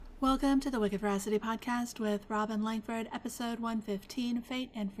Welcome to the Wicked Veracity Podcast with Robin Langford, episode 115, Fate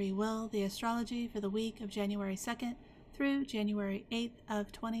and Free Will, the astrology for the week of January 2nd through January 8th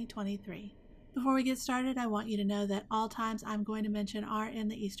of 2023. Before we get started, I want you to know that all times I'm going to mention are in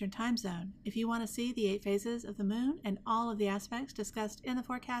the Eastern Time Zone. If you want to see the 8 phases of the moon and all of the aspects discussed in the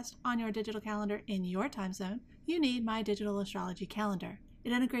forecast on your digital calendar in your time zone, you need my digital astrology calendar.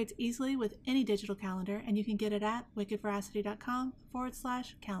 It integrates easily with any digital calendar, and you can get it at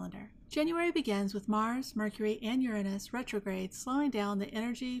wickedveracity.com/calendar. January begins with Mars, Mercury, and Uranus retrograde, slowing down the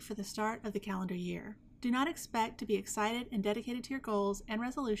energy for the start of the calendar year. Do not expect to be excited and dedicated to your goals and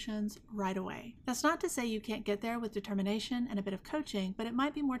resolutions right away. That's not to say you can't get there with determination and a bit of coaching, but it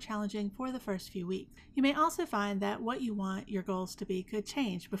might be more challenging for the first few weeks. You may also find that what you want your goals to be could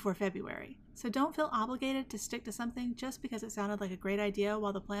change before February. So don't feel obligated to stick to something just because it sounded like a great idea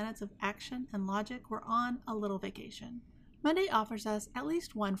while the planets of action and logic were on a little vacation. Monday offers us at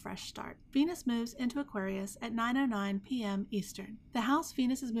least one fresh start. Venus moves into Aquarius at 9:09 p.m. Eastern. The house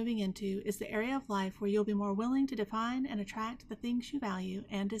Venus is moving into is the area of life where you'll be more willing to define and attract the things you value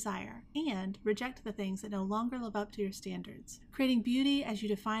and desire, and reject the things that no longer live up to your standards, creating beauty as you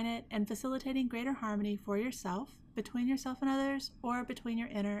define it and facilitating greater harmony for yourself, between yourself and others, or between your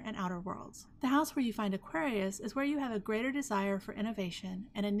inner and outer worlds. The house where you find Aquarius is where you have a greater desire for innovation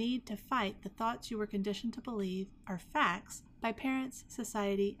and a need to fight the thoughts you were conditioned to believe are facts by parents,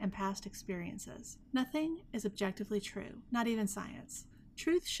 society, and past experiences. Nothing is objectively true, not even science.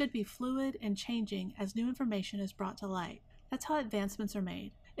 Truth should be fluid and changing as new information is brought to light. That's how advancements are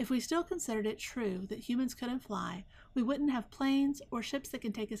made. If we still considered it true that humans couldn't fly, we wouldn't have planes or ships that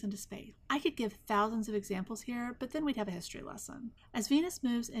can take us into space. I could give thousands of examples here, but then we'd have a history lesson. As Venus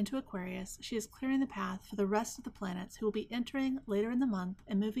moves into Aquarius, she is clearing the path for the rest of the planets who will be entering later in the month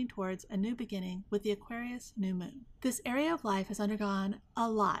and moving towards a new beginning with the Aquarius new moon. This area of life has undergone a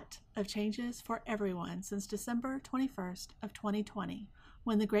lot of changes for everyone since December 21st of 2020,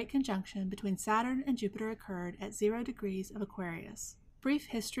 when the Great Conjunction between Saturn and Jupiter occurred at 0 degrees of Aquarius. Brief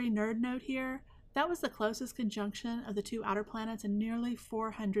history nerd note here, that was the closest conjunction of the two outer planets in nearly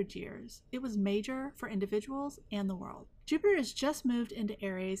 400 years. It was major for individuals and the world. Jupiter has just moved into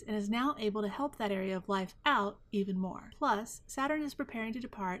Aries and is now able to help that area of life out even more. Plus, Saturn is preparing to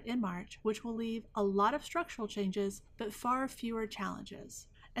depart in March, which will leave a lot of structural changes, but far fewer challenges.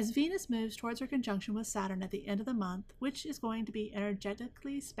 As Venus moves towards her conjunction with Saturn at the end of the month, which is going to be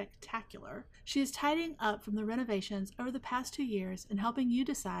energetically spectacular, she is tidying up from the renovations over the past 2 years and helping you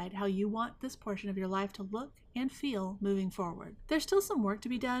decide how you want this portion of your life to look and feel moving forward. There's still some work to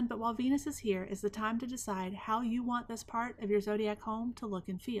be done, but while Venus is here is the time to decide how you want this part of your zodiac home to look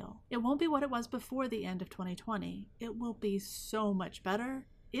and feel. It won't be what it was before the end of 2020. It will be so much better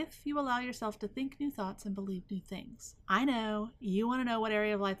if you allow yourself to think new thoughts and believe new things. I know you want to know what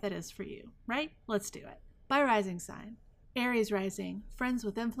area of life that is for you, right? Let's do it. By rising sign. Aries rising, friends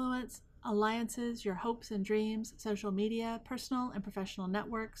with influence, alliances, your hopes and dreams, social media, personal and professional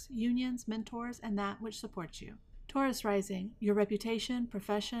networks, unions, mentors, and that which supports you. Taurus rising, your reputation,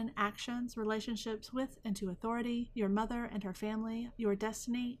 profession, actions, relationships with and to authority, your mother and her family, your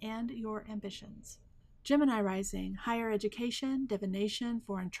destiny, and your ambitions. Gemini rising, higher education, divination,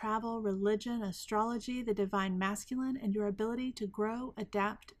 foreign travel, religion, astrology, the divine masculine, and your ability to grow,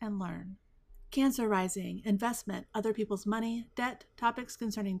 adapt, and learn. Cancer rising, investment, other people's money, debt, topics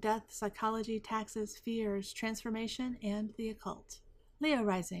concerning death, psychology, taxes, fears, transformation, and the occult. Leo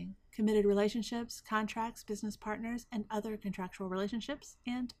rising, committed relationships, contracts, business partners, and other contractual relationships,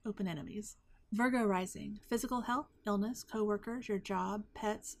 and open enemies. Virgo rising, physical health, illness, coworkers, your job,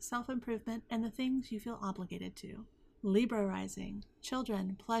 pets, self-improvement, and the things you feel obligated to. Libra rising,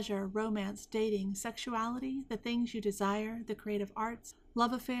 children, pleasure, romance, dating, sexuality, the things you desire, the creative arts,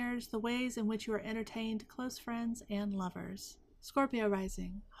 love affairs, the ways in which you are entertained, close friends, and lovers. Scorpio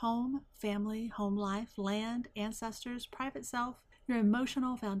rising, home, family, home life, land, ancestors, private self, your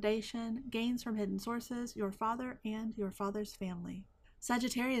emotional foundation, gains from hidden sources, your father and your father's family.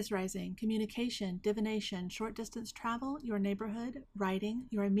 Sagittarius rising, communication, divination, short-distance travel, your neighborhood, writing,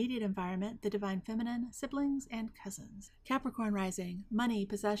 your immediate environment, the divine feminine, siblings, and cousins. Capricorn rising, money,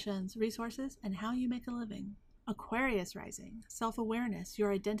 possessions, resources, and how you make a living. Aquarius rising, self-awareness,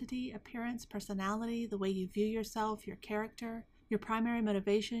 your identity, appearance, personality, the way you view yourself, your character, your primary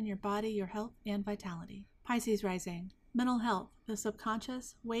motivation, your body, your health, and vitality. Pisces rising, mental health, the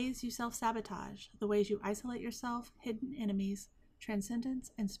subconscious, ways you self-sabotage, the ways you isolate yourself, hidden enemies,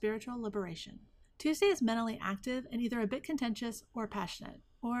 transcendence, and spiritual liberation. Tuesday is mentally active and either a bit contentious or passionate,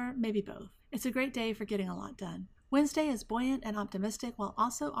 or maybe both. It's a great day for getting a lot done. Wednesday is buoyant and optimistic while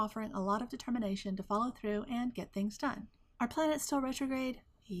also offering a lot of determination to follow through and get things done. Are planets still retrograde?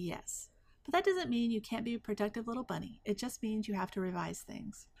 Yes. But that doesn't mean you can't be a productive little bunny. It just means you have to revise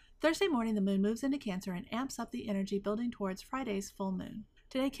things. Thursday morning, the moon moves into Cancer and amps up the energy building towards Friday's full moon.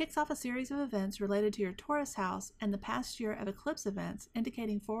 Today kicks off a series of events related to your Taurus house and the past year of eclipse events,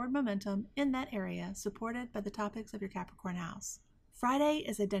 indicating forward momentum in that area, supported by the topics of your Capricorn house. Friday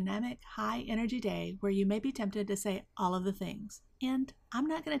is a dynamic, high-energy day where you may be tempted to say all of the things, and I'm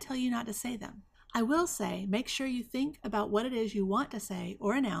not going to tell you not to say them. I will say, make sure you think about what it is you want to say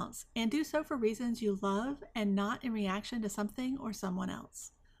or announce, and do so for reasons you love and not in reaction to something or someone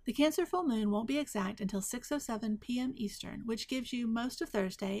else. The Cancer full moon won't be exact until 6:07 p.m. Eastern, which gives you most of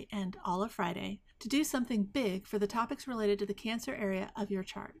Thursday and all of Friday to do something big for the topics related to the Cancer area of your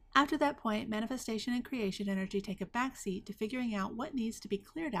chart. After that point, manifestation and creation energy take a backseat to figuring out what needs to be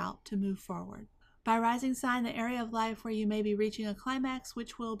cleared out to move forward. By rising sign, the area of life where you may be reaching a climax,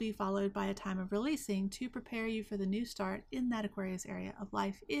 which will be followed by a time of releasing to prepare you for the new start in that Aquarius area of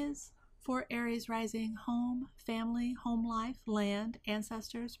life is for Aries rising, home, family, home life, land,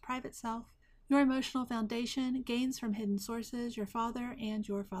 ancestors, private self, your emotional foundation, gains from hidden sources, your father and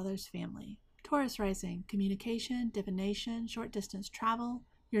your father's family. Taurus rising, communication, divination, short distance travel,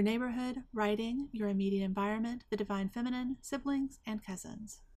 your neighborhood, writing, your immediate environment, the divine feminine, siblings, and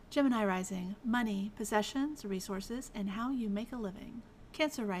cousins. Gemini rising, money, possessions, resources, and how you make a living.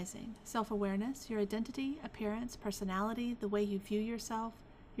 Cancer rising, self-awareness, your identity, appearance, personality, the way you view yourself,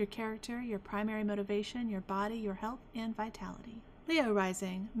 your character, your primary motivation, your body, your health, and vitality. Leo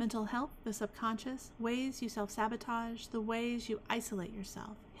rising, mental health, the subconscious, ways you self-sabotage, the ways you isolate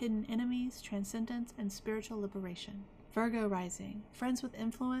yourself, hidden enemies, transcendence, and spiritual liberation. Virgo rising, friends with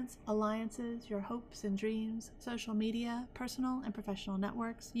influence, alliances, your hopes and dreams, social media, personal and professional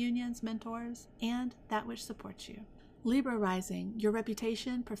networks, unions, mentors, and that which supports you. Libra rising, your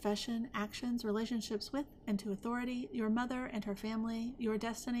reputation, profession, actions, relationships with and to authority, your mother and her family, your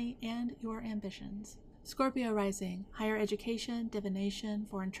destiny, and your ambitions. Scorpio rising, higher education, divination,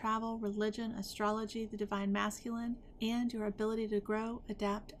 foreign travel, religion, astrology, the divine masculine, and your ability to grow,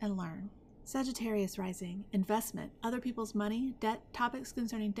 adapt, and learn. Sagittarius rising, investment, other people's money, debt, topics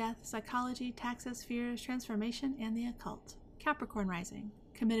concerning death, psychology, taxes, fears, transformation, and the occult. Capricorn rising,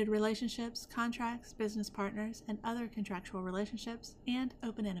 committed relationships, contracts, business partners, and other contractual relationships, and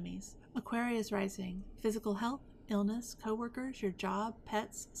open enemies. Aquarius rising, physical health, illness, coworkers, your job,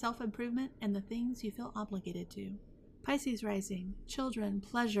 pets, self-improvement, and the things you feel obligated to. Pisces rising, children,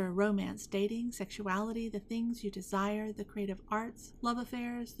 pleasure, romance, dating, sexuality, the things you desire, the creative arts, love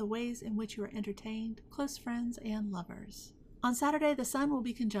affairs, the ways in which you are entertained, close friends, and lovers. On Saturday, the Sun will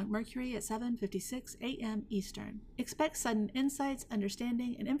be conjunct Mercury at 7:56 a.m. Eastern. Expect sudden insights,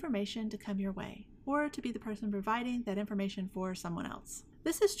 understanding, and information to come your way, or to be the person providing that information for someone else.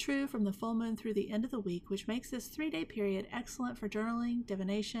 This is true from the full moon through the end of the week, which makes this 3-day period excellent for journaling,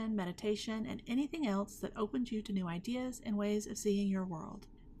 divination, meditation, and anything else that opens you to new ideas and ways of seeing your world.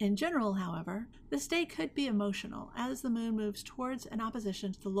 In general, however, this day could be emotional as the moon moves towards an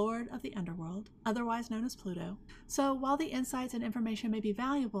opposition to the Lord of the Underworld, otherwise known as Pluto. So while the insights and information may be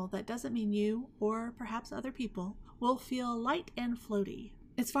valuable, that doesn't mean you, or perhaps other people, will feel light and floaty.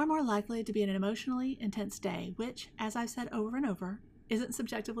 It's far more likely to be an emotionally intense day, which, as I've said over and over, isn't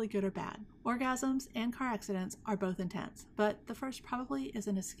subjectively good or bad. Orgasms and car accidents are both intense, but the first probably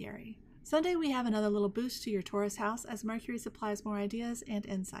isn't as scary. Sunday, we have another little boost to your Taurus house as Mercury supplies more ideas and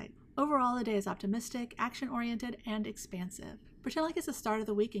insight. Overall, the day is optimistic, action-oriented, and expansive. Pretend like it's the start of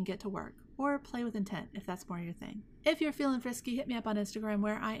the week and get to work, or play with intent if that's more your thing. If you're feeling frisky, hit me up on Instagram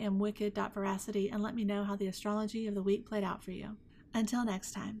where I am wicked.veracity and let me know how the astrology of the week played out for you. Until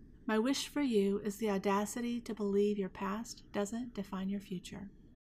next time, my wish for you is the audacity to believe your past doesn't define your future.